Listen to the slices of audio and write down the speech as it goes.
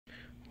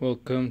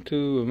Welcome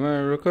to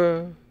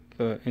America,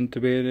 the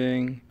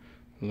Intubating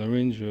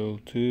Laryngeal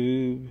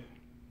Tube.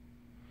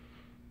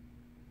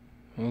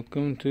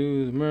 Welcome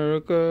to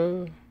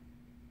America,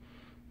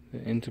 the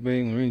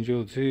Intubating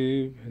Laryngeal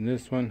Tube. And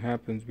this one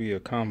happens to be a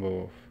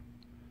combo of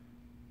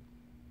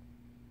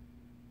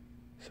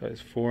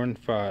size 4 and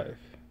 5.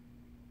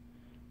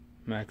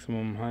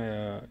 Maximum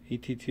high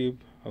ET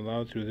tube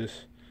allowed through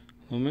this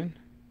lumen,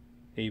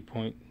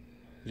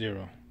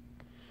 8.0.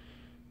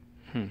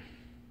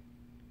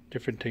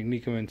 Different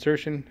technique of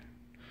insertion.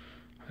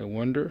 I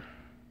wonder.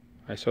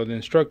 I saw the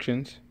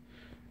instructions,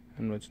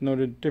 and what's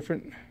noted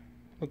different.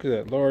 Look at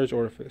that large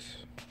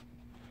orifice.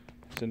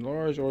 It's a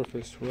large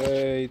orifice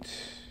right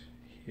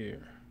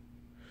here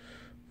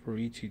for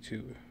ET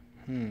tube.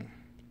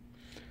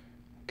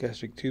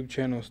 Gastric tube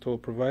channel still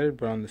provided,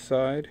 but on the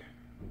side,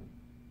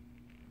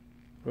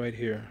 right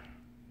here,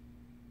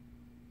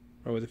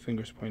 right where the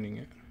finger's pointing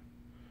at.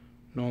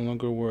 No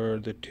longer where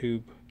the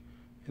tube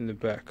in the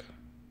back.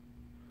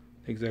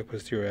 The exact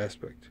posterior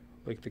aspect,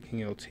 like the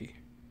King LT.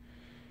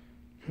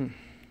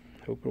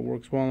 Hope it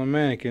works well on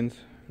mannequins,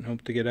 and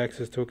hope to get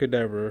access to a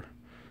cadaver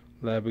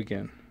lab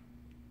again.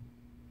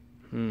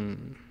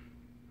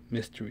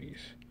 Mysteries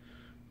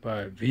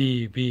by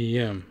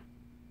VBM.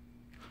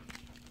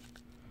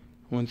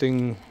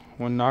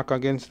 One knock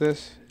against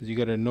this is you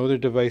gotta know the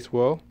device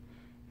well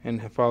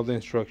and follow the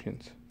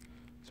instructions.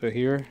 So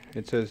here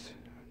it says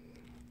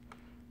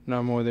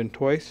not more than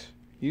twice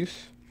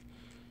use.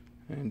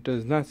 And it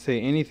does not say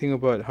anything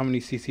about how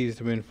many cc's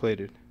to be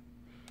inflated.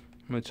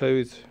 I'm going to tell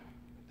you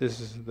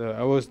I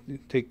always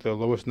take the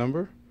lowest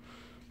number,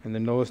 and the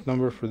lowest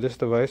number for this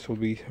device will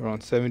be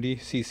around 70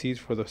 cc's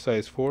for the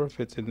size 4 if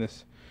it's in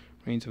this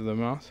range of the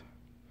mouth,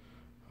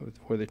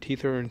 where the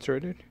teeth are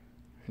inserted,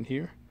 and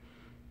here,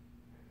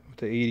 with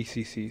the 80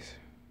 cc's,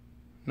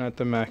 not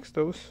the max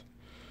dose.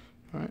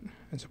 Alright,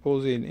 and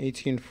supposedly an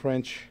 18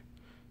 French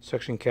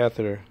suction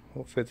catheter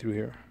will fit through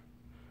here.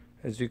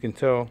 As you can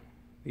tell,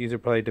 these are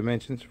probably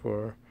dimensions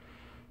for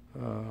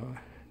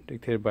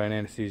dictated by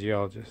an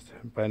anesthesiologist,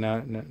 by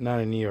not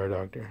an ER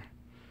doctor.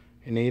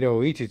 An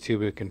 8.0 ET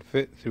tube, it can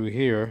fit through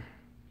here.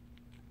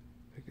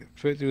 It can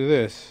fit through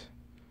this.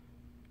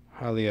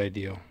 Highly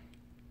ideal.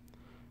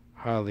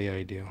 Highly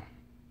ideal.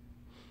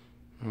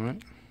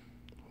 Alright,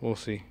 we'll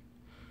see.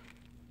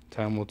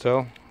 Time will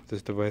tell if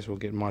this device will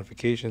get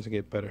modifications and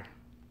get better.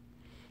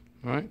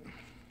 Alright.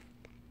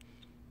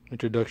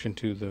 Introduction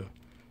to the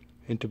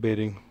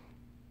intubating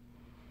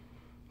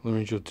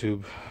laryngeal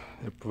tube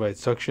that provides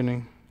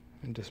suctioning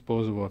and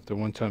disposable after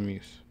one-time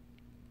use.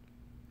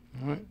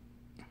 Alright,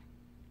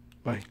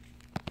 bye.